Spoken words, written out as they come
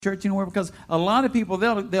church anywhere, because a lot of people,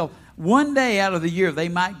 they'll one day out of the year they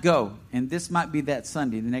might go, and this might be that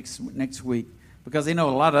Sunday the next week, because they know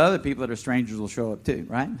a lot of other people that are strangers will show up too,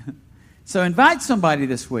 right? So invite somebody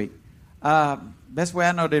this week. Best way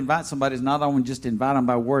I know to invite somebody is not only just invite them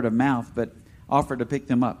by word of mouth, but offer to pick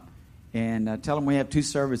them up and tell them we have 2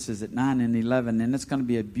 services at 9 and 11, and it's going to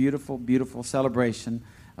be a beautiful, beautiful celebration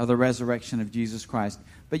of the resurrection of Jesus Christ.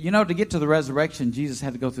 But to get to the resurrection, Jesus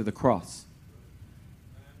had to go through the cross.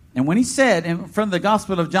 And when he said, from the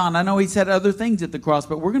Gospel of John, I know he said other things at the cross,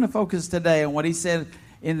 but we're going to focus today on what he said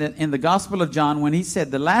in the Gospel of John, when he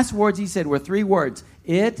said, the last words he said were 3 words: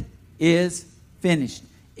 it is finished.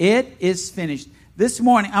 It is finished. This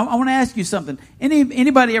morning, I want to ask you something.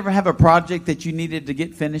 Anybody ever have a project that you needed to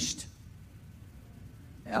get finished?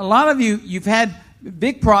 A lot of you've had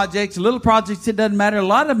big projects, little projects, it doesn't matter. A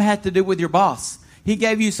lot of them had to do with your boss. He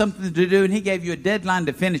gave you something to do, and he gave you a deadline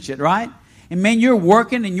to finish it, right? And man, you're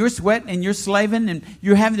working and you're sweating and you're slaving and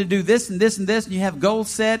you're having to do this and this and this, and you have goals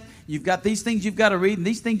set. You've got these things you've got to read and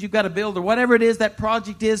these things you've got to build, or whatever it is that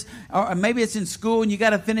project is, or maybe it's in school and you got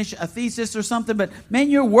to finish a thesis or something. But man,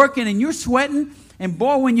 you're working and you're sweating, and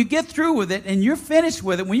boy, when you get through with it and you're finished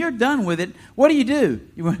with it, when you're done with it, what do?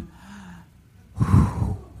 You went,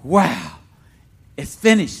 wow, it's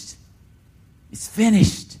finished. It's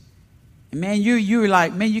finished. And man, you're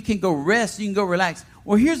like, man, you can go rest, you can go relax.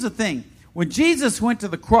 Well, here's the thing. When Jesus went to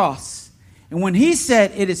the cross, and when he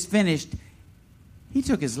said it is finished, he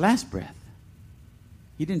took his last breath.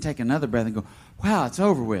 He didn't take another breath and go, wow, it's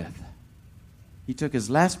over with. He took his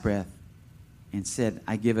last breath and said,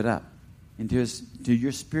 I give it up. And to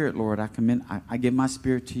your spirit, Lord, I give my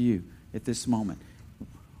spirit to you at this moment.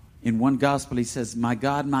 In one gospel, he says, my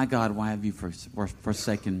God, why have you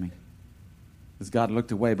forsaken me? Because God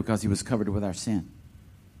looked away because he was covered with our sin.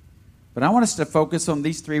 But I want us to focus on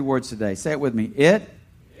these 3 words today. Say it with me. It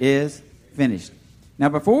is finished. Now,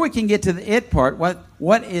 before we can get to the it part, what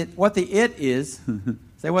the it is,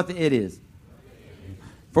 say what the it is.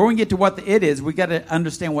 Before we can get to what the it is, we got to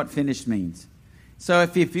understand what finished means. So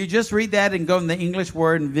if you just read that and go in the English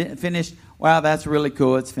word and finished, wow, that's really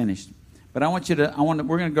cool. It's finished. But we're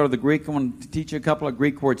going to go to the Greek. I want to teach you a couple of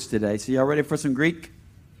Greek words today. So y'all ready for some Greek?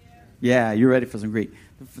 Yeah, you're ready for some Greek.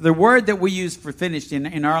 The word that we use for finished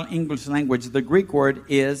in our English language, the Greek word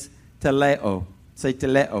is teleo. Say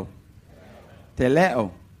teleo.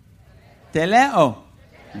 Teleo. Teleo.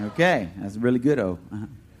 Okay, that's a really good O.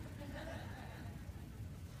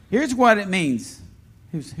 Here's what it means.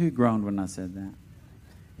 Who groaned when I said that?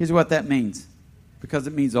 Here's what that means. Because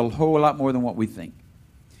it means a whole lot more than what we think.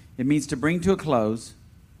 It means to bring to a close,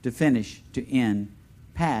 to finish, to end,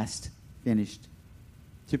 past, finished,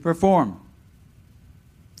 to perform.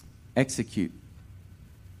 Execute.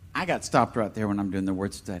 I got stopped right there when I'm doing the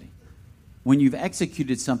word study. When you've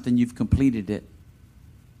executed something, you've completed it.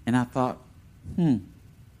 And I thought,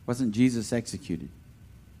 wasn't Jesus executed?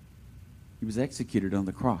 He was executed on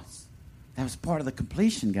the cross. That was part of the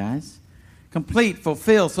completion, guys. Complete,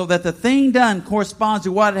 fulfill, so that the thing done corresponds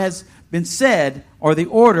to what has been said, or the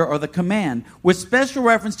order, or the command, with special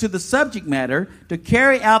reference to the subject matter, to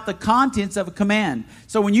carry out the contents of a command.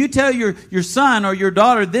 So when you tell your son or your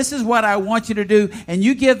daughter, this is what I want you to do, and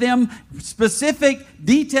you give them specific,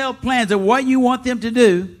 detailed plans of what you want them to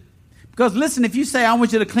do, because listen, if you say, I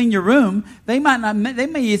want you to clean your room, they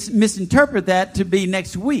may misinterpret that to be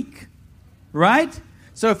next week, right?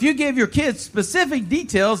 So if you give your kids specific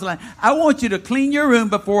details, like, I want you to clean your room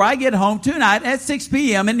before I get home tonight at 6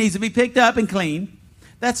 p.m. It needs to be picked up and clean.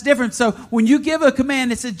 That's different. So when you give a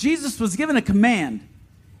command, it says Jesus was given a command,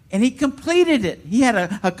 and he completed it. He had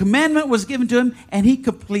a commandment was given to him, and he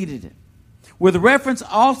completed it. With reference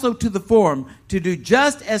also to the form, to do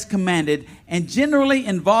just as commanded, and generally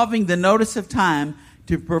involving the notice of time,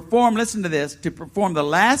 to perform, listen to this, to perform the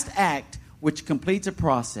last act which completes a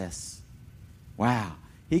process. Wow.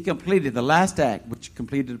 He completed the last act, which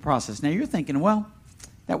completed the process. Now you're thinking, well,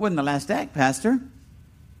 that wasn't the last act, Pastor.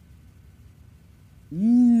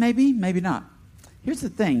 Maybe, maybe not. Here's the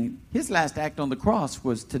thing. His last act on the cross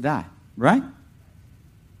was to die, right?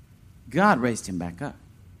 God raised him back up.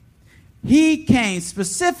 He came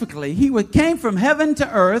specifically, came from heaven to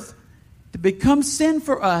earth to become sin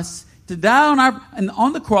for us, to die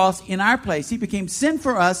on the cross in our place. He became sin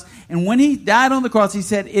for us, and when he died on the cross, he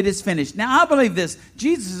said, it is finished. Now, I believe this.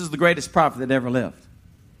 Jesus is the greatest prophet that ever lived.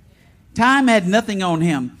 Time had nothing on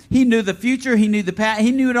him. He knew the future. He knew the past.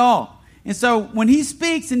 He knew it all. And so when he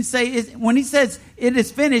speaks and when he says, it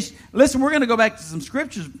is finished, listen, we're going to go back to some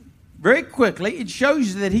scriptures very quickly. It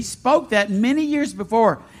shows you that he spoke that many years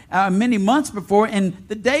before, many months before, and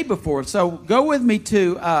the day before. So go with me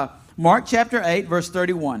to Mark chapter 8, verse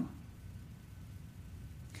 31.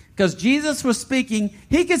 Because Jesus was speaking,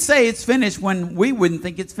 he could say it's finished when we wouldn't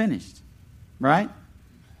think it's finished. Right?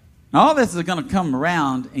 All this is going to come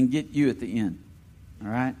around and get you at the end. All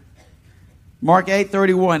right? Mark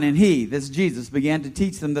 8:31, and he, this is Jesus, began to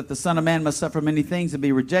teach them that the Son of Man must suffer many things and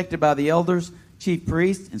be rejected by the elders, chief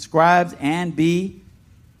priests, and scribes, and be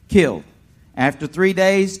killed. After 3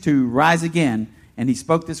 days to rise again. And he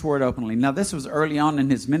spoke this word openly. Now, this was early on in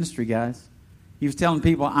his ministry, guys. He was telling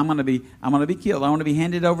people, I'm going to be killed. I'm going to be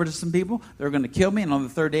handed over to some people. They're going to kill me, and on the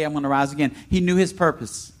third day, I'm going to rise again. He knew his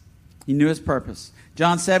purpose. He knew his purpose.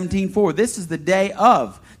 John 17:4. This is the day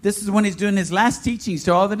of. This is when he's doing his last teachings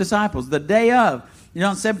to all the disciples. The day of.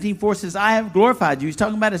 John 17:4 says, I have glorified you. He's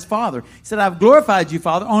talking about his Father. He said, I have glorified you,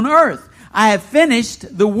 Father, on earth. I have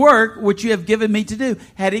finished the work which you have given me to do.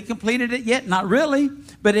 Had he completed it yet? Not really.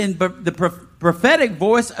 But in the prophetic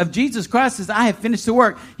voice of Jesus Christ says, I have finished the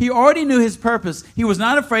work. He already knew his purpose. He was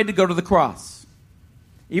not afraid to go to the cross.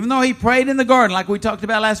 Even though he prayed in the garden like we talked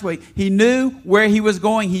about last week, he knew where he was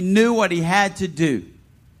going. He knew what he had to do.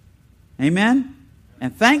 Amen?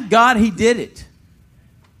 And thank God he did it.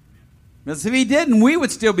 Because if he didn't, we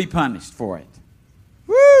would still be punished for it.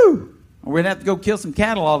 Woo! We'd have to go kill some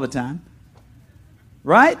cattle all the time.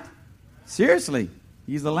 Right? Seriously.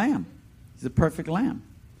 He's the lamb. He's the perfect lamb.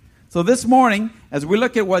 So this morning, as we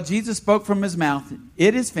look at what Jesus spoke from his mouth,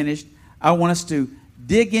 it is finished. I want us to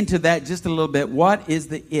dig into that just a little bit. What is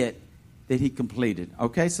the it that he completed?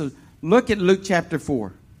 Okay, so look at Luke chapter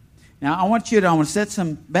 4. Now, I want to set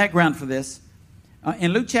some background for this.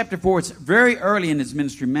 In Luke chapter 4, it's very early in his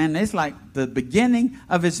ministry, man. It's like the beginning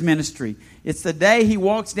of his ministry. It's the day he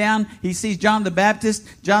walks down, he sees John the Baptist.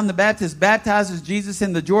 John the Baptist baptizes Jesus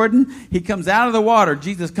in the Jordan. He comes out of the water.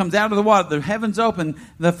 Jesus comes out of the water. The heavens open.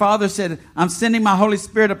 The Father said, I'm sending my Holy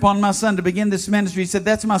Spirit upon my Son to begin this ministry. He said,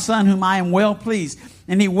 that's my Son whom I am well pleased.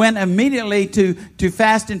 And he went immediately to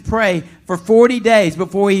fast and pray for 40 days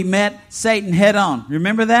before he met Satan head on.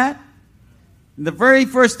 Remember that? The very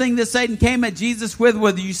first thing that Satan came at Jesus with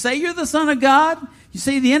was, you say you're the Son of God? You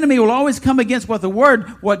see, the enemy will always come against what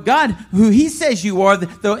God, who he says you are,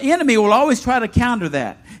 the enemy will always try to counter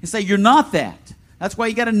that and say, you're not that. That's why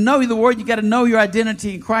you got to know the Word. You got to know your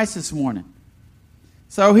identity in Christ this morning.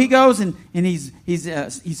 So he goes and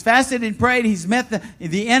he's fasted and prayed. He's met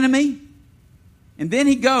the enemy. And then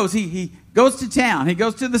he goes to town. He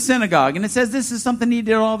goes to the synagogue. And it says this is something he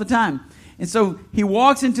did all the time. And so he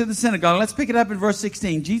walks into the synagogue. Let's pick it up in verse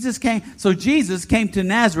 16. Jesus came to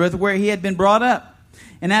Nazareth where he had been brought up.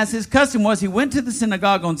 And as his custom was, he went to the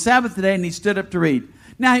synagogue on Sabbath day and he stood up to read.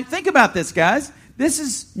 Now think about this, guys. This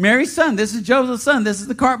is Mary's son. This is Joseph's son. This is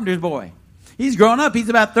the carpenter's boy. He's grown up. He's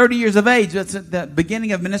about 30 years of age. That's at the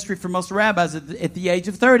beginning of ministry for most rabbis at the age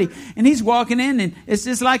of 30. And he's walking in and it's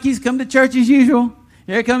just like he's come to church as usual.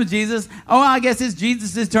 Here comes Jesus. Oh, I guess it's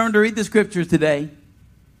Jesus' turn to read the scriptures today.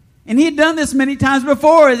 And he had done this many times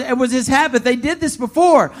before. It was his habit. They did this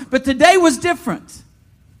before. But today was different.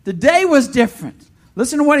 Today was different.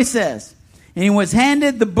 Listen to what he says. And he was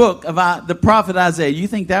handed the book of the prophet Isaiah. You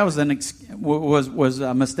think that was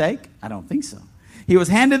a mistake? I don't think so. He was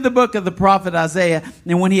handed the book of the prophet Isaiah.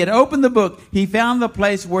 And when he had opened the book, he found the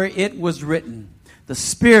place where it was written, the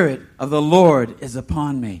Spirit of the Lord is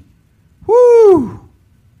upon me. Woo!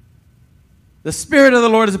 The Spirit of the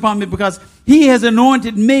Lord is upon me because he has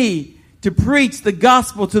anointed me to preach the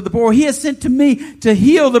gospel to the poor. He has sent to me to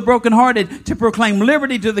heal the brokenhearted, to proclaim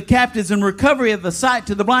liberty to the captives and recovery of the sight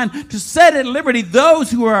to the blind, to set at liberty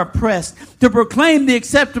those who are oppressed, to proclaim the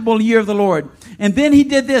acceptable year of the Lord. And then he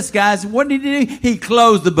did this, guys. What did he do? He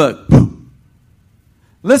closed the book.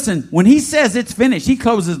 Listen, when he says it's finished, he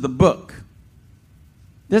closes the book.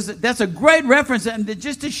 That's a great reference, and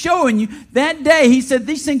just to showing you, that day he said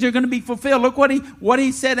these things are going to be fulfilled. Look what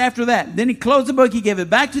he said after that. Then he closed the book, he gave it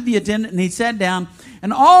back to the attendant, and he sat down,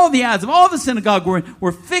 and all the eyes of all the synagogue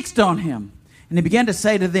were fixed on him. And he began to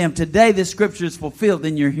say to them, today this scripture is fulfilled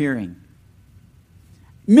in your hearing.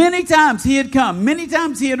 Many times he had come, many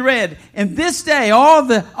times he had read, and this day all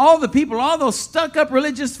the people, all those stuck-up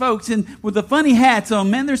religious folks with the funny hats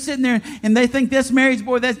on, man, they're sitting there and they think that's Mary's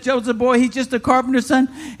boy, that's Joseph's boy, he's just a carpenter's son,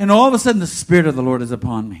 and all of a sudden the Spirit of the Lord is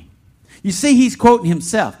upon me. You see, he's quoting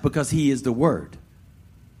himself because he is the Word.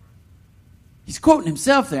 He's quoting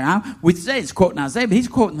himself there. We say he's quoting Isaiah, but he's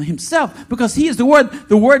quoting himself because he is the Word.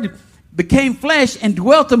 The Word became flesh and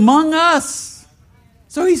dwelt among us.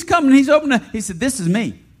 So he's coming, he said, this is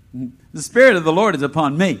me. The Spirit of the Lord is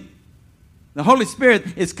upon me. The Holy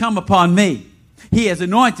Spirit is come upon me. He has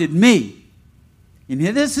anointed me. And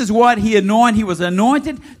this is what he anointed. He was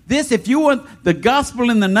anointed. This, if you want the gospel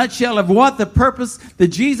in the nutshell of what the purpose that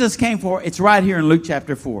Jesus came for, it's right here in Luke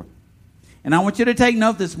chapter 4. And I want you to take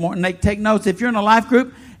note this morning. Take notes. If you're in a life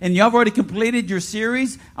group and you've already completed your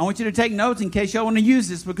series, I want you to take notes in case y'all want to use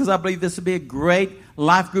this, because I believe this will be a great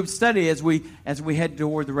life group study as we head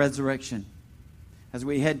toward the resurrection, as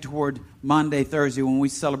we head toward Monday, Thursday, when we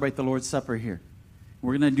celebrate the Lord's Supper here.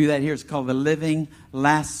 We're going to do that here. It's called the Living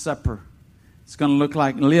Last Supper. It's going to look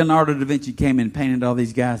like Leonardo da Vinci came and painted all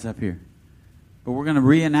these guys up here. But we're going to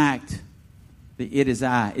reenact the Is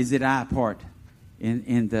It I part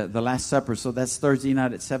in the Last Supper. So that's Thursday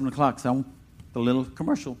night at 7 o'clock. So I want the little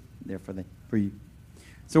commercial there for you.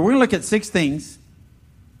 So we're going to look at 6 things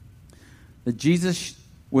that Jesus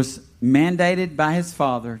was mandated by his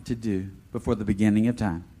Father to do before the beginning of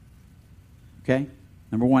time. Okay?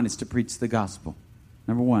 Number 1 is to preach the gospel.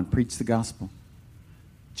 Number 1, preach the gospel.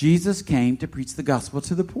 Jesus came to preach the gospel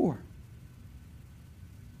to the poor.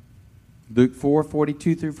 Luke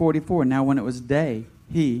 4:42 through 44. Now when it was day,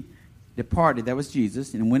 he departed, that was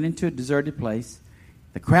Jesus, and went into a deserted place.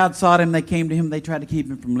 The crowd sought him, they came to him, they tried to keep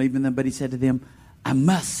him from leaving them, but he said to them, I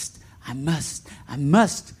must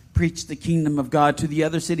preach the kingdom of God to the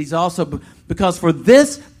other cities also, because for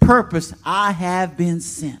this purpose I have been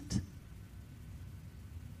sent.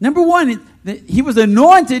 Number 1, he was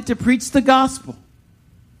anointed to preach the gospel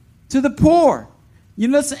to the poor. You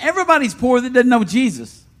know, everybody's poor that doesn't know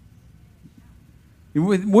Jesus.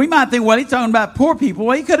 We might think, well, he's talking about poor people.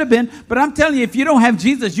 Well, he could have been. But I'm telling you, if you don't have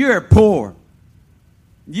Jesus, you're poor.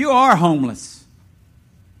 You are homeless.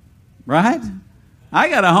 Right? I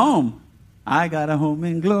got a home. I got a home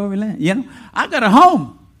in glory land. You know, I got a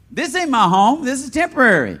home. This ain't my home. This is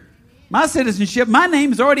temporary. My citizenship, my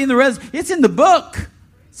name is already in the it's in the book.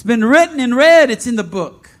 It's been written and read. It's in the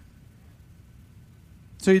book.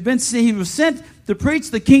 So he was sent to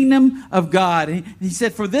preach the kingdom of God. He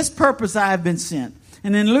said, for this purpose I have been sent.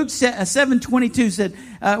 And then Luke 7:22 said,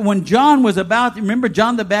 when John was remember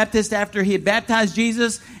John the Baptist, after he had baptized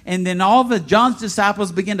Jesus, and then all of John's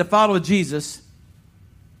disciples began to follow Jesus.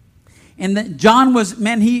 And then John was,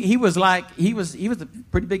 man, he was a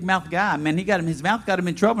pretty big mouth guy. Man, his mouth got him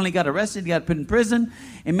in trouble, and he got arrested, he got put in prison.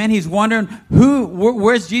 And man, he's wondering,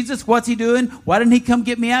 where's Jesus? What's he doing? Why didn't he come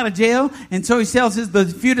get me out of jail? And so he tells the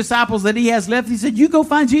few disciples that he has left, he said, you go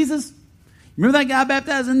find Jesus. Remember that guy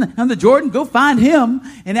baptized in the Jordan? Go find him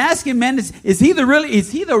and ask him, man, is he the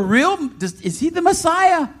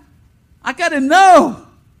Messiah? I got to know.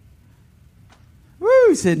 Woo,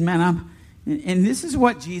 he said, man, and this is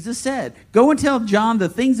what Jesus said. Go and tell John the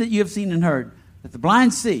things that you have seen and heard, that the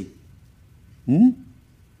blind see.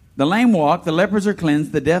 The lame walk, the lepers are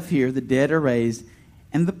cleansed, the deaf hear, the dead are raised,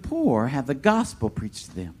 and the poor have the gospel preached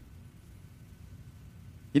to them.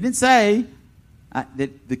 He didn't say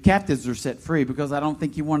that the captives are set free, because I don't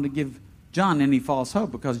think he wanted to give John any false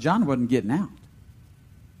hope, because John wasn't getting out.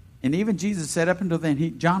 And even Jesus said up until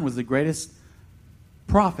then, John was the greatest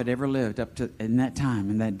prophet ever lived up to in that time,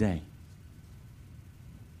 in that day.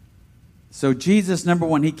 So Jesus, number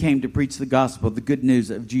 1, he came to preach the gospel, the good news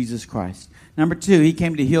of Jesus Christ. Number 2, he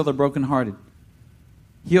came to heal the brokenhearted.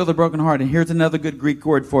 Heal the brokenhearted. Here's another good Greek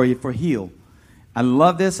word for you, for heal. I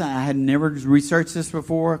love this. I had never researched this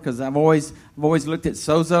before, because I've always looked at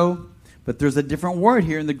sozo, but there's a different word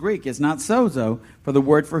here in the Greek. It's not sozo for the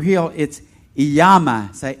word for heal. It's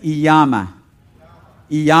iyama. Say iyama.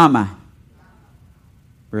 Iyama.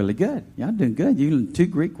 Really good. Y'all doing good. You learned 2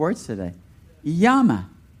 Greek words today. Iyama.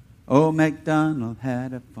 Oh, MacDonald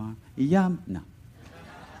had a farm. Iyama. No.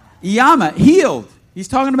 Iyama, healed. He's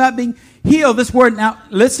talking about being healed. This word, now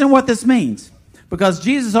listen to what this means. Because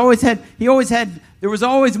Jesus there was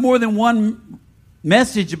always more than one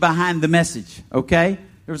message behind the message, okay?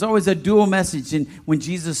 There was always a dual message. And when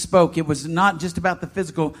Jesus spoke, it was not just about the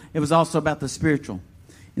physical, it was also about the spiritual.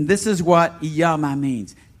 And this is what iyama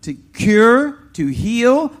means. To cure, to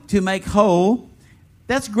heal, to make whole.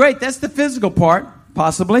 That's great. That's the physical part.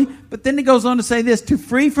 Possibly. But then it goes on to say this, to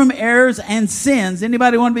free from errors and sins.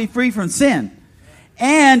 Anybody want to be free from sin?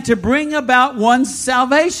 And to bring about one's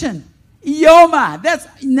salvation. Iyoma. That's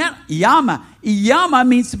not Iyama. Iyama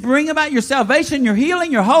means to bring about your salvation, your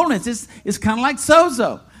healing, your wholeness. It's kind of like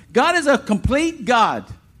sozo. God is a complete God.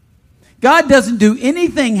 God doesn't do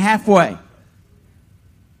anything halfway.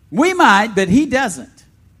 We might, but he doesn't.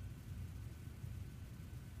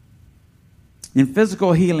 In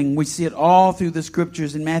physical healing, we see it all through the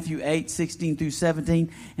scriptures in Matthew 8:16 through 17.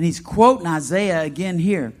 And he's quoting Isaiah again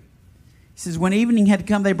here. He says, when evening had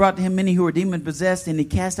come, they brought to him many who were demon-possessed, and he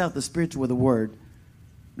cast out the spirits with a word.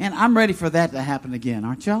 Man, I'm ready for that to happen again,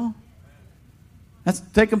 aren't y'all? Let's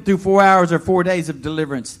take them through 4 hours or 4 days of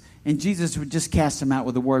deliverance. And Jesus would just cast them out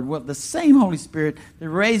with the word. Well, the same Holy Spirit that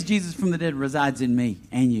raised Jesus from the dead resides in me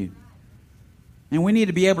and you. And we need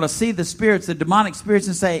to be able to see the spirits, the demonic spirits,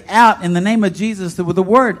 and say, out in the name of Jesus with the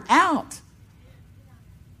word, out.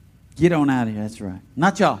 Get on out of here. That's right.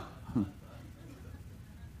 Not y'all.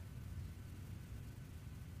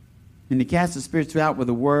 And he cast the spirits out with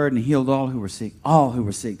the word and healed all who were sick,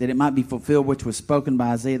 that it might be fulfilled which was spoken by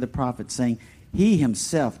Isaiah the prophet, saying, he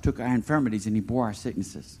himself took our infirmities and he bore our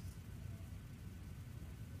sicknesses.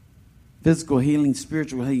 Physical healing,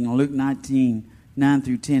 spiritual healing. Luke 19, 9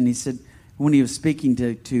 through 10, he said, when he was speaking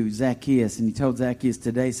to Zacchaeus, and he told Zacchaeus,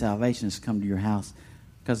 today salvation has come to your house,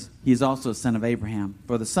 because he is also a son of Abraham.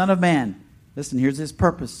 For the Son of Man, listen, here's his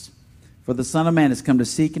purpose. For the Son of Man has come to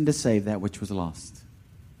seek and to save that which was lost.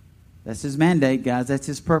 That's his mandate, guys. That's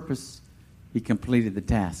his purpose. He completed the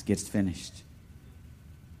task. It's finished.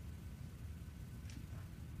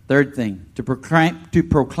 Third thing, to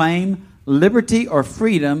proclaim liberty or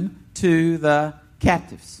freedom to the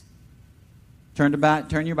captives. Turn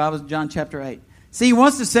your Bibles to John chapter 8. See, he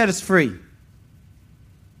wants to set us free.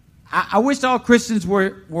 I wish all Christians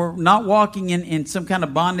were not walking in some kind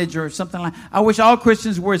of bondage or something like that. I wish all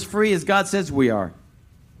Christians were as free as God says we are.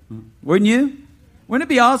 Wouldn't you? Wouldn't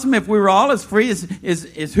it be awesome if we were all as free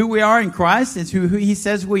as who we are in Christ, as who he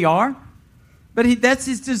says we are? But that's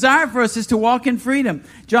his desire for us, is to walk in freedom.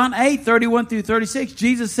 John 8, 31 through 36,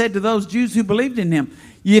 Jesus said to those Jews who believed in him,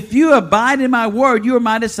 if you abide in my word, you are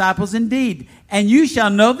my disciples indeed. And you shall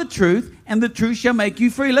know the truth, and the truth shall make you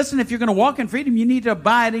free. Listen, if you're going to walk in freedom, you need to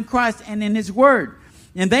abide in Christ and in his word.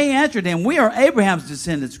 And they answered him, we are Abraham's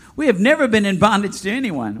descendants. We have never been in bondage to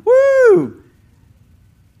anyone. Woo!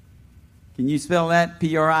 Can you spell that?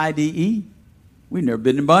 P-R-I-D-E? We've never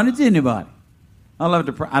been in bondage to anybody. I love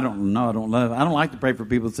to pray. I don't like to pray for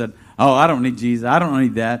people that said, oh, I don't need Jesus. I don't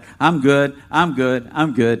need that. I'm good.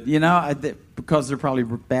 You know, because they're probably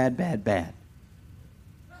bad.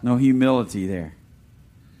 No humility there.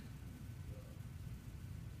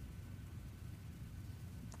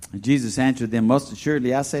 And Jesus answered them, most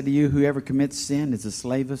assuredly, I say to you, whoever commits sin is a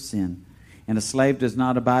slave of sin. And a slave does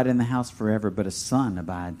not abide in the house forever, but a son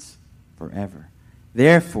abides forever.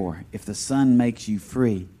 Therefore, if the Son makes you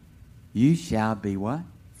free, you shall be what?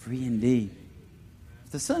 Free indeed.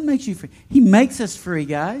 If the Son makes you free, he makes us free,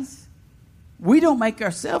 guys. We don't make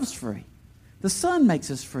ourselves free. The Son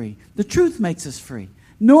makes us free. The truth makes us free.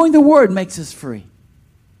 Knowing the Word makes us free.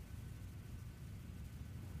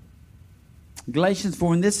 Galatians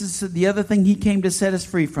 4, and this is the other thing he came to set us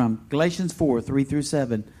free from. Galatians 4, 3 through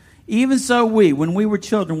 7. Even so we, when we were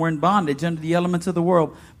children, were in bondage under the elements of the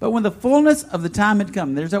world. But when the fullness of the time had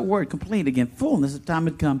come, there's that word, complete again, fullness of time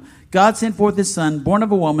had come, God sent forth his Son, born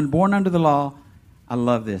of a woman, born under the law. I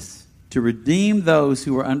love this. To redeem those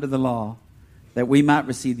who were under the law, that we might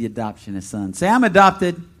receive the adoption as sons. Say, I'm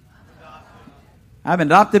adopted. I'm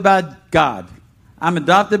adopted by God. I'm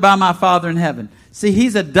adopted by my Father in heaven. See,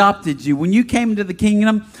 he's adopted you. When you came into the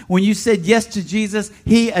kingdom, when you said yes to Jesus,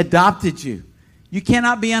 he adopted you. You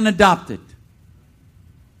cannot be unadopted.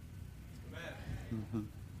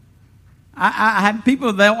 I have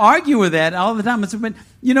people that argue with that all the time. But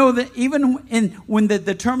you know, even when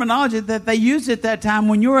the terminology that they used at that time,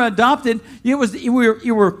 when you were adopted, you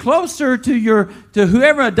were closer to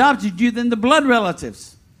whoever adopted you than the blood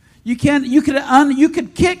relatives. You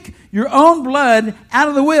could kick your own blood out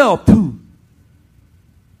of the will,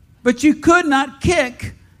 but you could not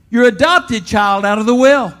kick your adopted child out of the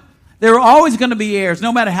will. They were always going to be heirs,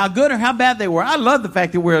 no matter how good or how bad they were. I love the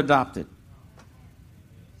fact that we're adopted.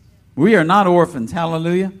 We are not orphans.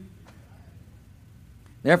 Hallelujah.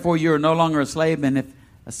 Therefore, you are no longer a slave, and if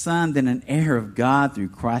a son, then an heir of God through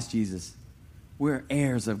Christ Jesus. We're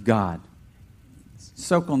heirs of God.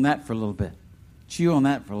 Soak on that for a little bit. Chew on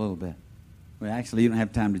that for a little bit. Well, actually, you don't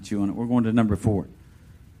have time to chew on it. We're going to number 4.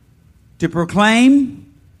 To proclaim.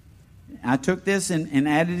 I took this and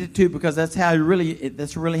added it too, because that's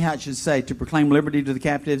really how it should say, to proclaim liberty to the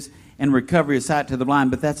captives and recovery of sight to the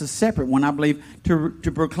blind. But that's a separate one, I believe, to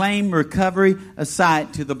proclaim recovery of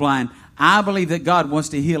sight to the blind. I believe that God wants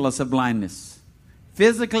to heal us of blindness,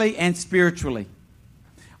 physically and spiritually.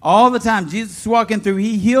 All the time, Jesus was walking through,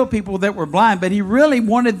 he healed people that were blind, but he really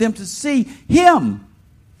wanted them to see him.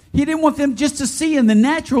 He didn't want them just to see in the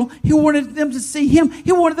natural. He wanted them to see him.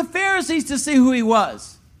 He wanted the Pharisees to see who he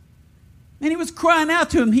was. And he was crying out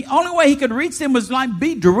to him. The only way he could reach them was like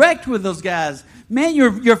be direct with those guys. Man,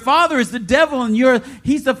 your father is the devil, and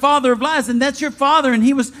he's the father of lies, and that's your father. And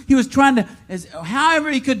he was trying to,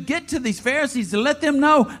 however he could get to these Pharisees to let them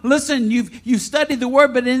know, listen, you've studied the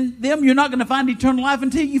word, but in them you're not going to find eternal life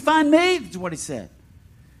until you find me. That's what he said.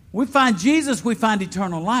 We find Jesus, we find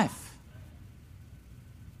eternal life.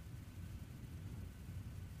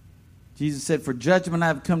 Jesus said, for judgment I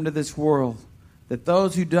have come to this world, that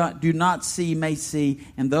those who do not see may see,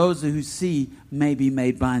 and those who see may be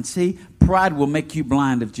made blind. See, pride will make you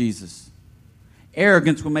blind of Jesus.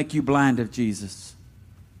 Arrogance will make you blind of Jesus.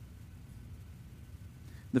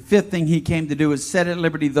 The fifth thing he came to do is set at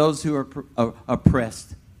liberty those who are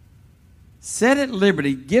oppressed. Set at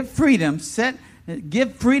liberty, give freedom,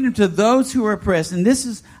 give freedom to those who are oppressed. And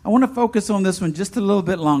I want to focus on this one just a little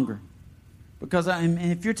bit longer. Because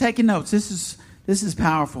if you're taking notes, this is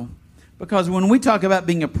powerful. Because when we talk about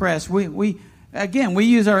being oppressed, we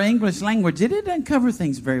use our English language. It doesn't cover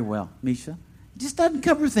things very well, Misha. It just doesn't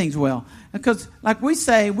cover things well. Because like we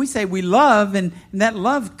say we love, and that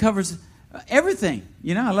love covers everything.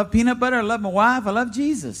 You know, I love peanut butter, I love my wife, I love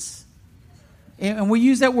Jesus. And we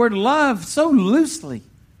use that word love so loosely.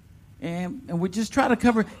 And we just try to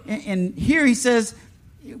cover. And here he says,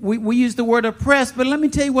 we use the word oppressed, but let me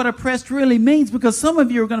tell you what oppressed really means, because some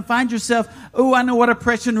of you are going to find yourself, oh, I know what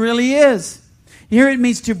oppression really is. Here it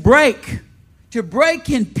means to break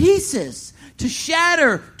in pieces, to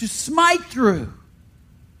shatter, to smite through.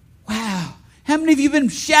 Wow. How many of you have been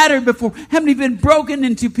shattered before? How many have been broken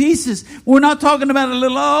into pieces? We're not talking about a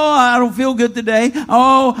little, oh, I don't feel good today.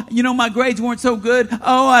 Oh, my grades weren't so good.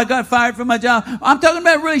 Oh, I got fired from my job. I'm talking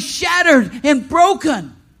about really shattered and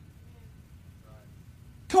broken.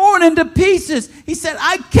 Torn into pieces. He said,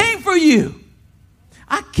 I came for you.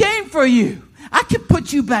 I came for you. I can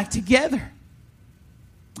put you back together.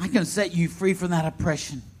 I can set you free from that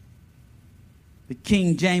oppression. The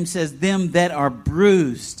King James says, them that are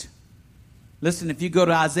bruised. Listen, if you go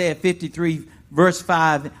to Isaiah 53, verse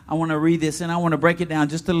 5, I want to read this and I want to break it down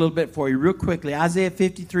just a little bit for you real quickly. Isaiah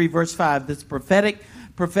 53, verse 5, this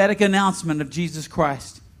prophetic announcement of Jesus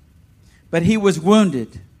Christ. But he was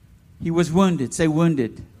wounded. He was wounded. Say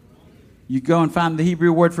wounded. You go and find the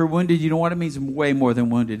Hebrew word for wounded. You know what it means? Way more than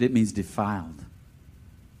wounded. It means defiled.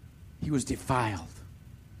 He was defiled.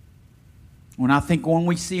 When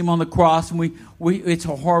we see him on the cross, and it's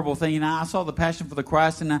a horrible thing. I saw the Passion for the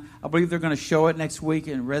Christ, and I believe they're going to show it next week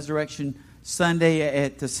in Resurrection Sunday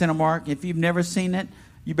at the Cinemark. If you've never seen it,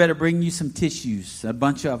 you better bring you some tissues, a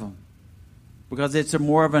bunch of them, because it's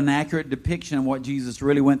more of an accurate depiction of what Jesus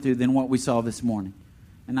really went through than what we saw this morning.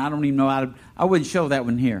 And I don't even know I wouldn't show that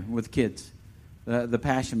one here with kids, the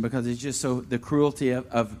Passion, because it's just so the cruelty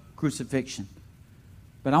of crucifixion.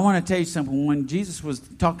 But I want to tell you something. When Jesus was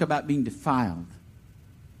talking about being defiled,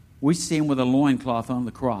 we see him with a loincloth on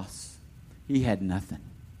the cross. He had nothing.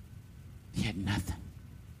 He had nothing.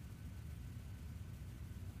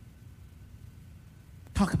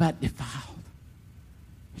 Talk about defiled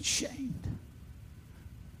and shamed.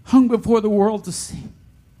 Hung before the world to see.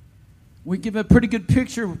 We give a pretty good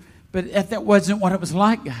picture, but that wasn't what it was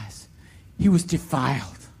like, guys. He was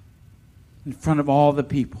defiled in front of all the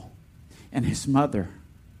people. And his mother.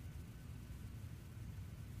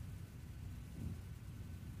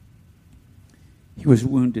 He was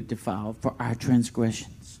wounded, defiled for our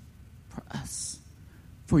transgressions, for us,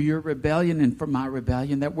 for your rebellion and for my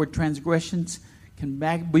rebellion. That word transgressions can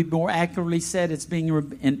be more accurately said it's being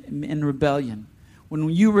in rebellion. When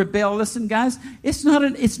you rebel, listen, guys, it's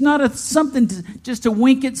not something just a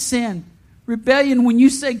wink at sin. Rebellion, when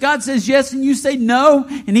you say, God says yes and you say no,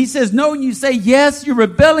 and he says no and you say yes, you're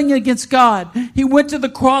rebelling against God. He went to the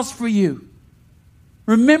cross for you.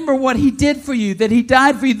 Remember what he did for you, that he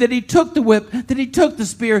died for you, that he took the whip, that he took the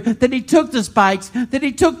spear, that he took the spikes, that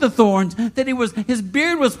he took the thorns, that his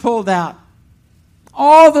beard was pulled out.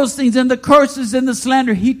 All those things, and the curses and the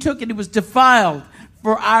slander, he took it. He was defiled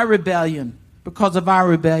for our rebellion, because of our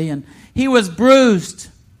rebellion. He was bruised.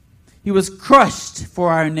 He was crushed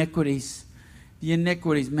for our iniquities. The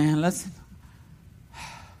iniquities, man, listen.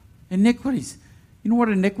 Iniquities. You know what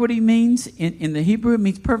iniquity means? In the Hebrew, it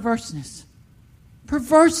means perverseness.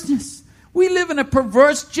 Perverseness. We live in a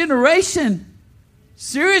perverse generation.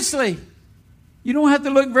 Seriously. You don't have to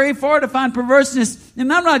look very far to find perverseness.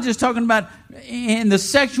 And I'm not just talking about in the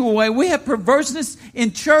sexual way. We have perverseness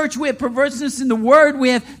in church. We have perverseness in the word. We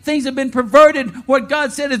have things that have been perverted. What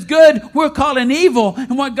God said is good, we're calling evil.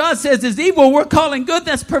 And what God says is evil, we're calling good.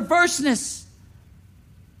 That's perverseness.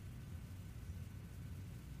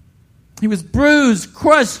 He was bruised,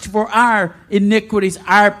 crushed for our iniquities,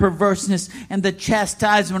 our perverseness, and the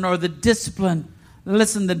chastisement or the discipline.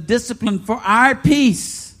 Listen, the discipline for our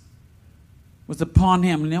peace was upon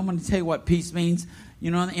him. And I'm going to tell you what peace means.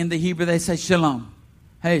 You know, in the Hebrew they say shalom.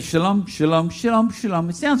 Hey, shalom, shalom, shalom, shalom.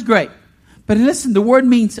 It sounds great. But listen, the word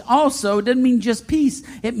means also, it doesn't mean just peace.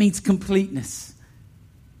 It means completeness.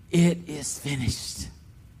 It is finished.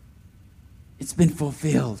 It's been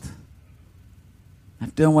fulfilled.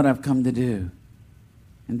 I've done what I've come to do.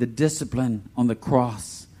 And the discipline on the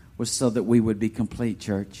cross was so that we would be complete,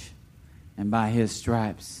 church. And by his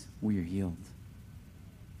stripes, we are healed.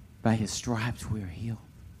 By his stripes, we are healed.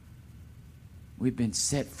 We've been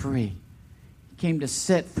set free. He came to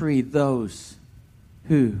set free those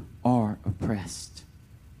who are oppressed.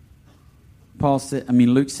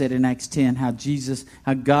 Luke said in Acts 10 how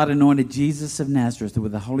God anointed Jesus of Nazareth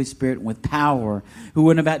with the Holy Spirit and with power, who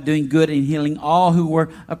went about doing good and healing all who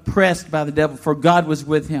were oppressed by the devil, for God was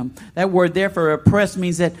with him. That word there for oppressed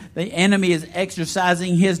means that the enemy is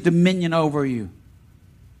exercising his dominion over you.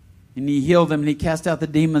 And he healed them, and he cast out the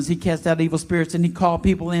demons, he cast out evil spirits, and he called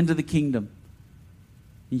people into the kingdom.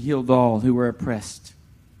 He healed all who were oppressed,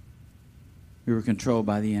 who were controlled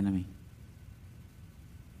by the enemy.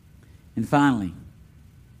 And finally,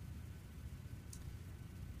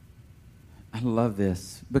 I love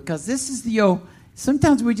this, because this is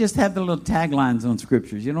sometimes we just have the little taglines on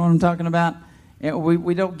scriptures. You know what I'm talking about? And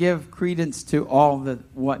we don't give credence to all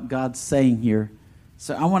what God's saying here.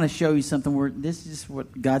 So I want to show you something. This is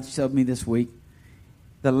what God showed me this week.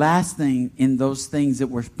 The last thing in those things that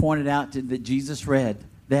were pointed out that Jesus read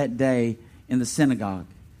that day in the synagogue,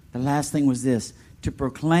 the last thing was this: to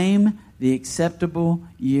proclaim the acceptable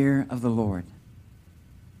year of the Lord.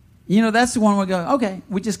 You know, that's the one we go, okay,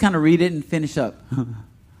 we just kind of read it and finish up.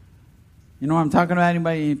 You know what I'm talking about?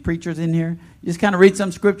 Anybody, preachers in here? You just kind of read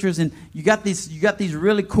some scriptures, and you got these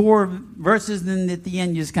really core verses, and then at the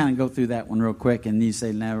end you just kind of go through that one real quick, and you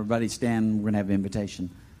say, now everybody stand, we're going to have an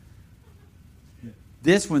invitation.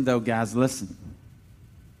 This one, though, guys, listen.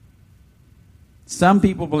 Some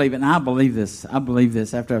people believe it, and I believe this. I believe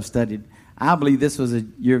this after I've studied. I believe this was a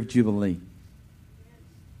year of Jubilee.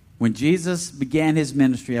 When Jesus began his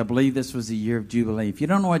ministry, I believe this was a year of Jubilee. If you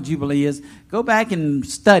don't know what Jubilee is, go back and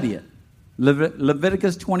study it.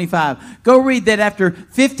 Leviticus 25. Go read that after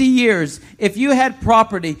 50 years, if you had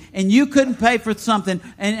property and you couldn't pay for something,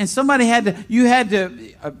 and somebody you had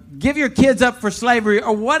to give your kids up for slavery,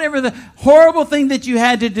 or whatever the horrible thing that you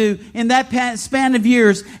had to do in that span of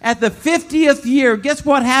years, at the 50th year, guess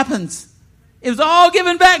what happens? It was all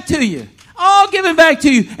given back to you. All given back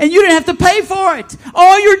to you, and you didn't have to pay for it.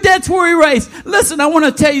 All your debts were erased. Listen, I want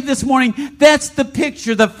to tell you this morning, that's the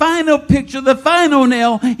picture, the final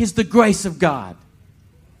nail is the grace of God.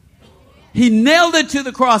 He nailed it to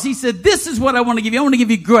the cross. He said, this is what I want to give you. I want to give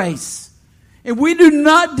you grace. And we do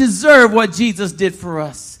not deserve what Jesus did for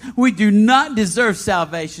us. We do not deserve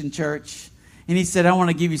salvation, church. And he said, I want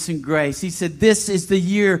to give you some grace. He said, this is the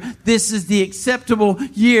year, this is the acceptable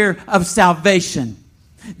year of salvation.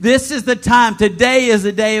 This is the time. Today is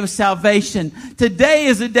a day of salvation. Today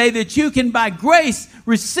is a day that you can, by grace,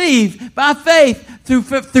 receive, by faith, through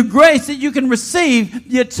grace, that you can receive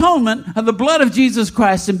the atonement of the blood of Jesus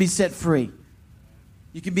Christ and be set free.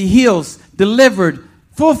 You can be healed, delivered,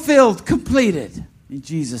 fulfilled, completed in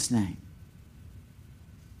Jesus' name.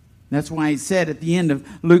 That's why he said at the end of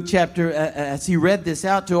Luke chapter, as he read this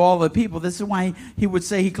out to all the people, this is why he would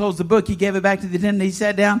say, he closed the book, he gave it back to the attendant, he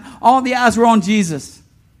sat down, all the eyes were on Jesus.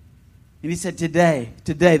 And he said, today,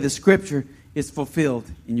 the scripture is fulfilled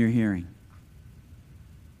in your hearing.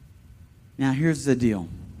 Now, here's the deal.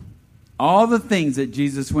 All the things that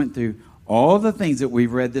Jesus went through, all the things that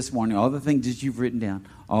we've read this morning, all the things that you've written down,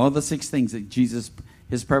 all the 6 things that Jesus,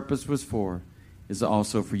 his purpose was for, is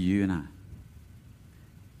also for you and I.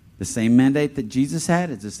 The same mandate that Jesus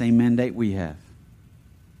had is the same mandate we have.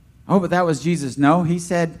 Oh, but that was Jesus. No, he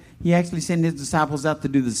said he actually sent his disciples out to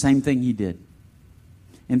do the same thing he did.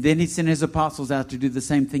 And then he sent his apostles out to do the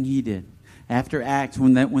same thing he did. After Acts,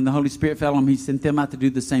 when the Holy Spirit fell on him, he sent them out to do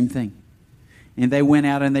the same thing. And they went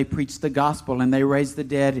out and they preached the gospel, and they raised the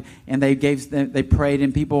dead, and they prayed,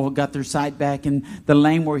 and people got their sight back, and the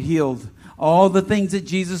lame were healed. All the things that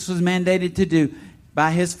Jesus was mandated to do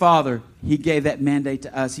by his Father, he gave that mandate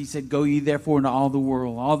to us. He said, go ye therefore into all the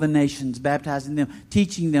world, all the nations, baptizing them,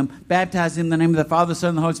 teaching them, baptizing in the name of the Father,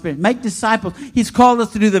 Son, and the Holy Spirit. Make disciples. He's called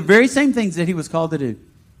us to do the very same things that he was called to do.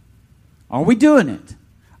 Are we doing it?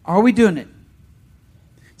 Are we doing it?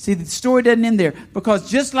 See, the story doesn't end there, because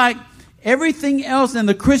just like everything else in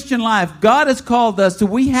the Christian life, God has called us to,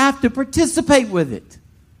 we have to participate with it.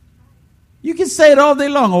 You can say it all day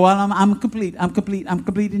long. Oh, well, I'm complete. I'm complete. I'm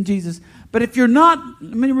complete in Jesus. But if you're not,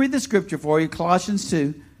 let me read the scripture for you. Colossians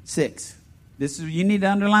 2:6. You need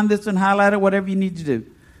to underline this and highlight it, whatever you need to do.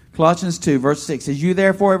 Colossians 2, verse 6 says, you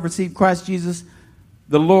therefore have received Christ Jesus,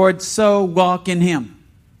 the Lord, so walk in him.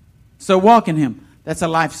 So walk in him. That's a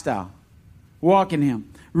lifestyle. Walk in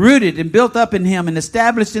him. Rooted and built up in him and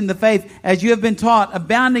established in the faith as you have been taught,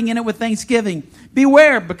 abounding in it with thanksgiving.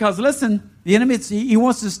 Beware, because listen, the enemy, he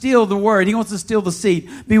wants to steal the word. He wants to steal the seed.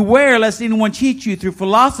 Beware lest anyone cheat you through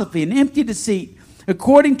philosophy and empty deceit,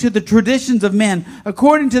 according to the traditions of men,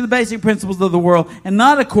 according to the basic principles of the world, and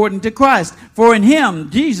not according to Christ. For in him,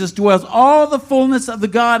 Jesus, dwells all the fullness of the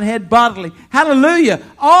Godhead bodily. Hallelujah!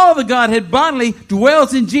 All the Godhead bodily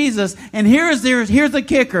dwells in Jesus. And here's the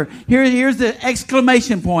kicker. Here's the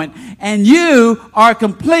exclamation point. And you are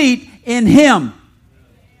complete in him.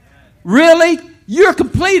 Really? You're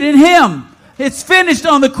complete in him. It's finished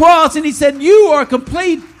on the cross, and he said, you are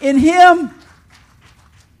complete in him,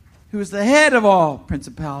 who is the head of all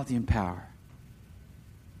principality and power.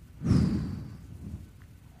 Am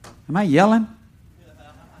I yelling?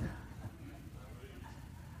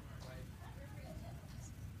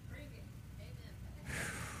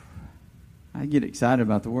 I get excited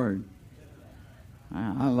about the word.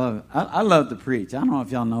 I love it. I love to preach. I don't know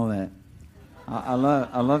if y'all know that. I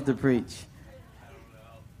love to preach.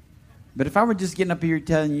 But if I were just getting up here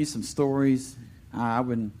telling you some stories, I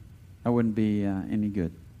wouldn't be any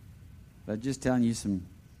good. But just telling you some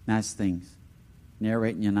nice things,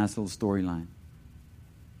 narrating you a nice little storyline.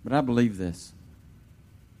 But I believe this.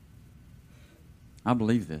 I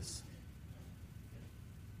believe this.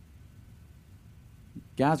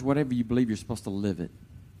 Guys, whatever you believe, you're supposed to live it.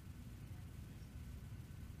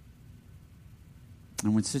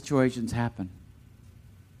 And when situations happen,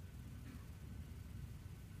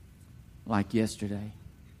 like yesterday,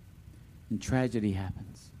 and tragedy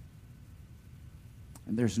happens,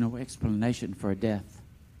 and there's no explanation for a death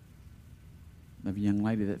of a young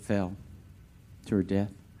lady that fell to her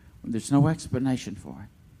death. There's no explanation for it.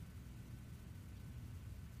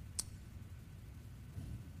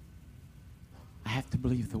 I have to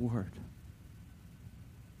believe the word.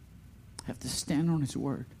 I have to stand on his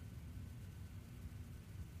word.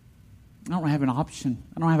 I don't have an option.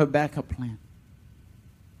 I don't have a backup plan.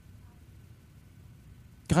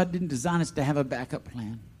 God didn't design us to have a backup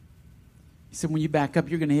plan. He said when you back up,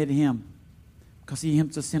 you're going to hit him because he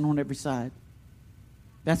hems us in on every side.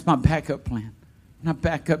 That's my backup plan. When I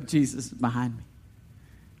back up, Jesus is behind me.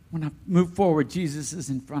 When I move forward, Jesus is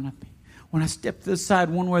in front of me. When I step to the side,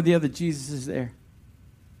 one way or the other, Jesus is there.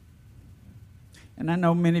 And I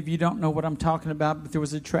know many of you don't know what I'm talking about, but there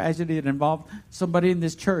was a tragedy that involved somebody in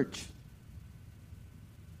this church.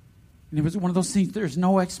 And it was one of those things there's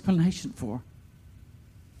no explanation for.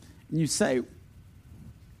 And you say,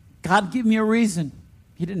 God, give me a reason.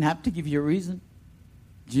 He didn't have to give you a reason.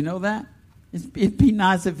 Do you know that? It'd be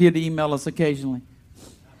nice if he'd email us occasionally.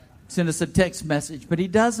 Send us a text message. But he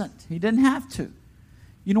doesn't. He didn't have to.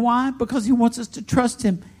 You know why? Because he wants us to trust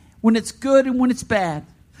him when it's good and when it's bad.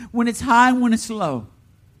 When it's high and when it's low.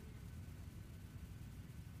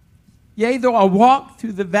 Yea, though I walk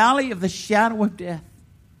through the valley of the shadow of death,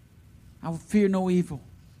 I will fear no evil,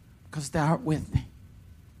 because thou art with me.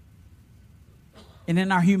 And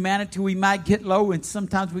in our humanity, we might get low, and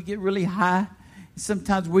sometimes we get really high.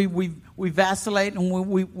 Sometimes we vacillate, and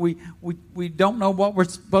we don't know what we're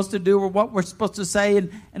supposed to do or what we're supposed to say.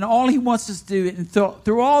 And all he wants us to do, and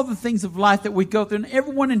through all the things of life that we go through, and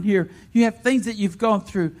everyone in here, you have things that you've gone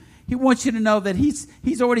through. He wants you to know that he's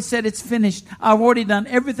already said it's finished. I've already done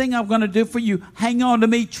everything I'm going to do for you. Hang on to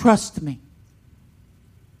me. Trust me.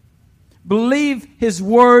 Believe his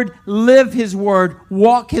word, live his word,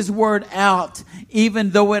 walk his word out.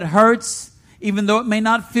 Even though it hurts, even though it may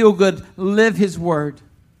not feel good, live his word.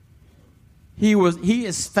 He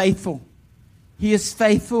is faithful. He is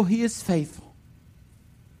faithful. He is faithful.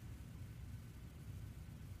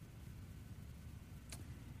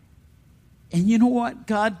 And you know what?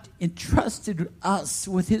 God entrusted us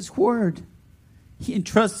with his word. He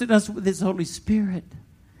entrusted us with his Holy Spirit.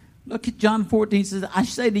 Look at John 14, says, I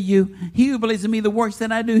say to you, he who believes in me, the works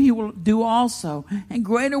that I do, he will do also. And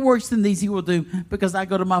greater works than these he will do, because I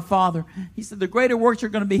go to my Father. He said, the greater works are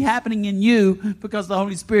going to be happening in you because the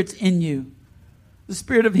Holy Spirit's in you. The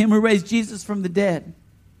Spirit of him who raised Jesus from the dead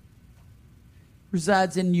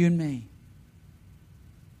resides in you and me.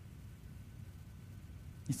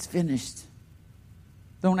 It's finished.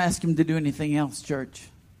 Don't ask him to do anything else, church.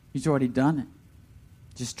 He's already done it.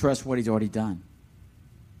 Just trust what he's already done.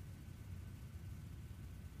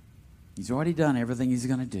 He's already done everything he's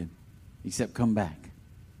going to do, except come back.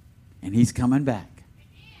 And He's coming back.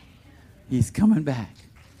 He's coming back.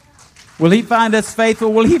 Will He find us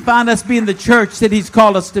faithful? Will He find us being the church that He's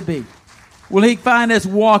called us to be? Will He find us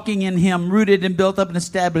walking in Him, rooted and built up and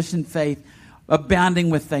established in faith, abounding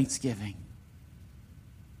with thanksgiving?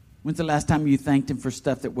 When's the last time you thanked Him for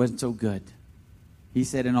stuff that wasn't so good? He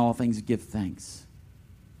said, in all things give thanks,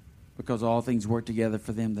 because all things work together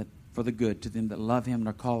for the good, to them that love Him and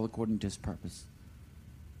are called according to His purpose.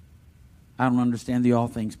 I don't understand the all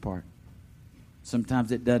things part.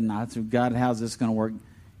 Sometimes it doesn't. I said, God, how's this going to work?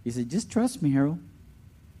 He said, just trust me, Harold.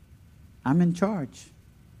 I'm in charge.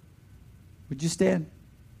 Would you stand?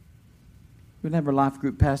 We're going to have our life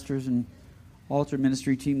group pastors and altar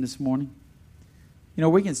ministry team this morning. You know,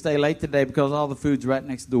 we can stay late today because all the food's right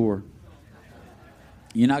next door.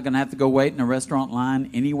 You're not going to have to go wait in a restaurant line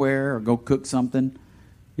anywhere or go cook something.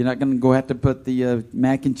 You're not going to have to put the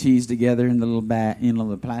mac and cheese together in the little bag,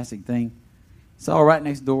 the plastic thing. It's all right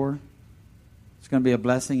next door. It's going to be a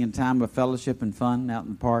blessing and time of fellowship and fun out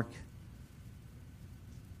in the park.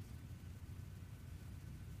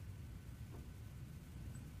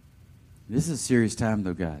 This is a serious time,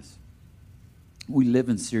 though, guys. We live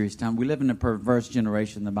in serious time. We live in a perverse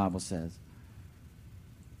generation, the Bible says.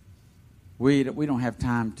 We don't have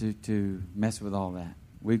time to mess with all that.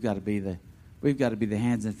 We've got to be the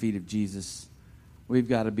hands and feet of Jesus. We've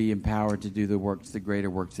got to be empowered to do the works, the greater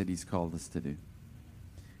works that He's called us to do.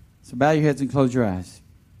 So bow your heads and close your eyes.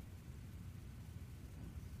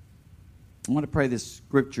 I want to pray this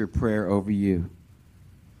scripture prayer over you.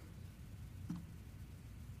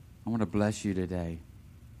 I want to bless you today.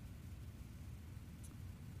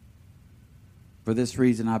 For this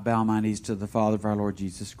reason, I bow my knees to the Father of our Lord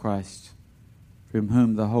Jesus Christ, from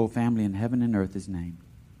whom the whole family in heaven and earth is named,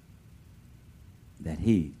 that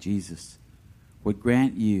He, Jesus, would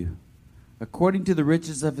grant you, according to the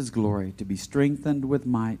riches of His glory, to be strengthened with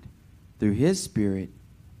might through His Spirit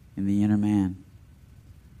in the inner man,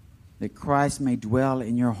 that Christ may dwell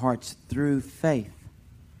in your hearts through faith,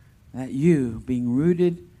 that you, being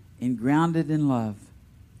rooted and grounded in love,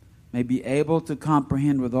 may be able to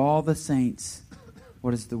comprehend with all the saints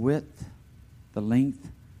what is the width, the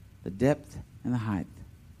length, the depth, and the height.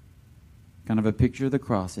 Kind of a picture of the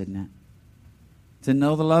cross, isn't it? To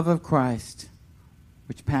know the love of Christ,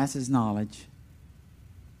 which passes knowledge.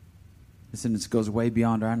 Listen, this goes way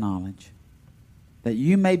beyond our knowledge. That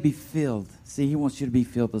you may be filled. See, He wants you to be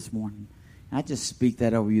filled this morning. I just speak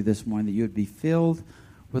that over you this morning, that you would be filled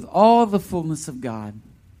with all the fullness of God.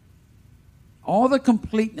 All the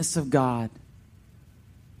completeness of God.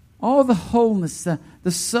 All the wholeness, the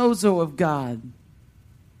sozo of God.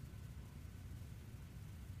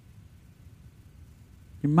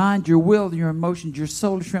 Your mind, your will, your emotions, your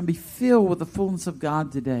soul is trying to be filled with the fullness of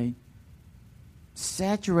God today.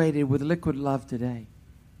 Saturated with liquid love today.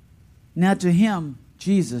 Now to Him,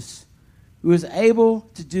 Jesus, who is able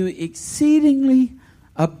to do exceedingly,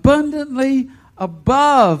 abundantly,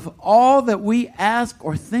 above all that we ask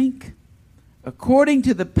or think, according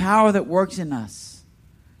to the power that works in us.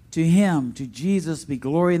 To Him, to Jesus, be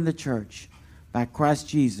glory in the church, by Christ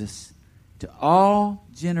Jesus, to all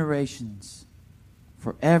generations,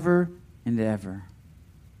 forever and ever.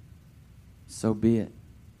 So be it.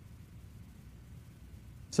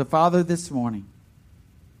 So, Father, this morning,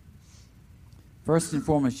 first and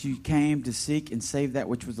foremost, You came to seek and save that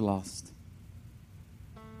which was lost.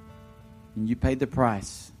 And You paid the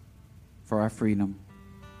price for our freedom.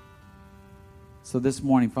 So this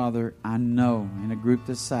morning, Father, I know in a group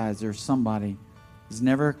this size, there's somebody who's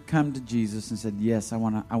never come to Jesus and said, yes, I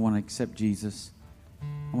want to accept Jesus.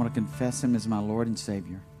 I want to confess Him as my Lord and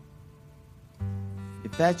Savior.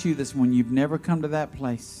 If that's you this morning, you've never come to that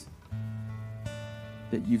place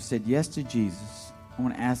that you've said yes to Jesus, I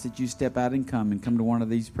want to ask that you step out and come to one of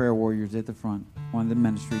these prayer warriors at the front, one of the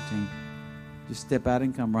ministry team. Just step out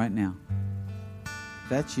and come right now. If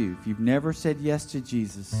that's you, if you've never said yes to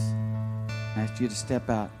Jesus, I ask you to step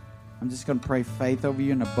out. I'm just going to pray faith over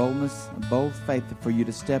you and a bold faith for you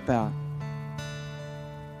to step out.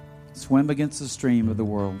 Swim against the stream of the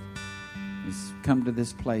world. Just come to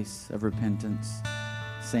this place of repentance,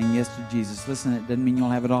 saying yes to Jesus. Listen, it doesn't mean you'll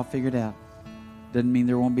have it all figured out. Doesn't mean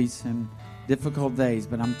there won't be some difficult days,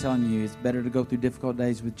 but I'm telling you, it's better to go through difficult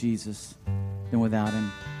days with Jesus than without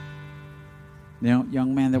Him. The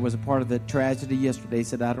young man that was a part of the tragedy yesterday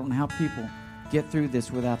said, I don't know how people get through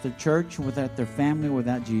this without their church, without their family,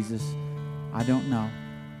 without Jesus. I don't know.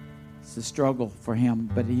 It's a struggle for him,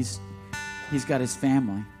 but he's got his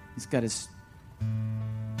family. He's got his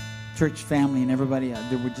church family and everybody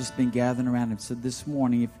that we've just been gathering around him. So this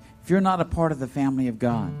morning, if you're not a part of the family of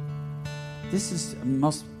God, this is the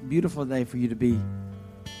most beautiful day for you to be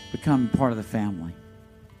become part of the family.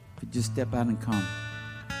 If you just step out and come.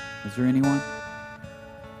 Is there anyone?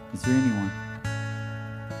 Is there anyone?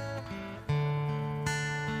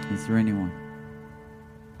 Is there anyone?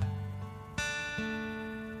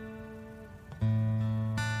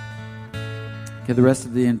 Okay, the rest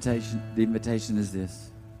of the invitation is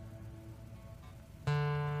this.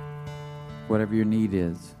 Whatever your need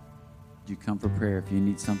is, you come for prayer if you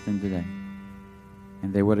need something today.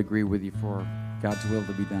 And they would agree with you for God's will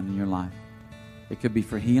to be done in your life. It could be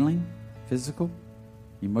for healing, physical,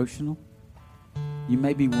 emotional. You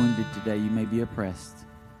may be wounded today. You may be oppressed.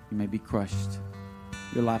 You may be crushed.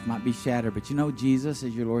 Your life might be shattered. But you know Jesus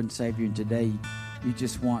is your Lord and Savior. And today you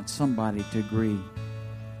just want somebody to agree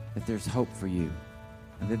that there's hope for you.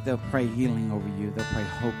 And that they'll pray healing over you. They'll pray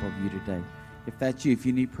hope over you today. If that's you, if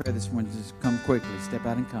you need prayer this morning, just come quickly. Step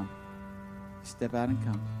out and come. Step out and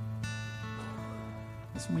come.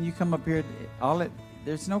 Listen, when you come up here,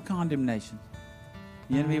 there's no condemnation.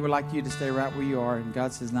 The enemy would like you to stay right where you are, and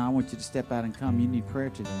God says, "No, I want you to step out and come." You need prayer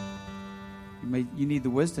today. You need the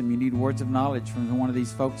wisdom. You need words of knowledge from one of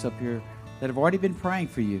these folks up here that have already been praying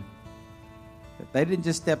for you. That they didn't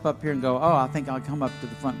just step up here and go, "Oh, I think I'll come up to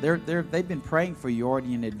the front." They've been praying for you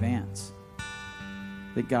already in advance.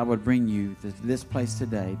 That God would bring you to this place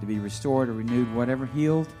today to be restored or renewed, whatever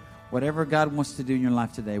healed, whatever God wants to do in your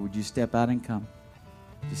life today. Would you step out and come?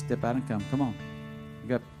 Just step out and come. Come on. We've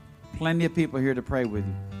got plenty of people here to pray with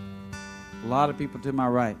you. A lot of people to my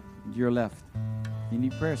right, to your left. You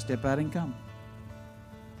need prayer, step out and come.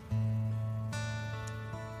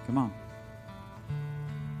 Come on.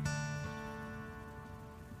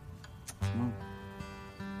 Come on.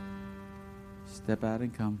 Step out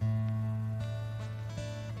and come.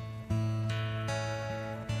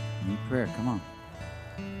 You need prayer, come on.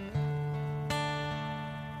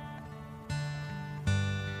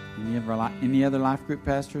 Any other life group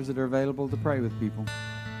pastors that are available to pray with people?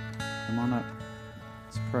 Come on up.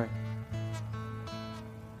 Let's pray.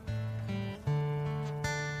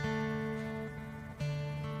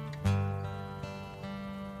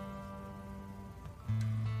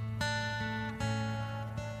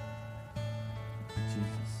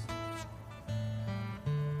 Jesus.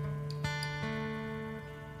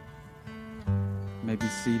 You may be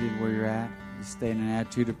seated where you're at. Just stay in an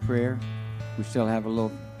attitude of prayer. We still have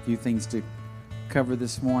a few things to cover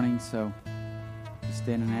this morning, so just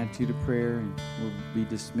stay in an attitude of prayer, and we'll be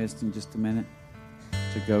dismissed in just a minute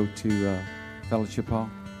to go to fellowship hall.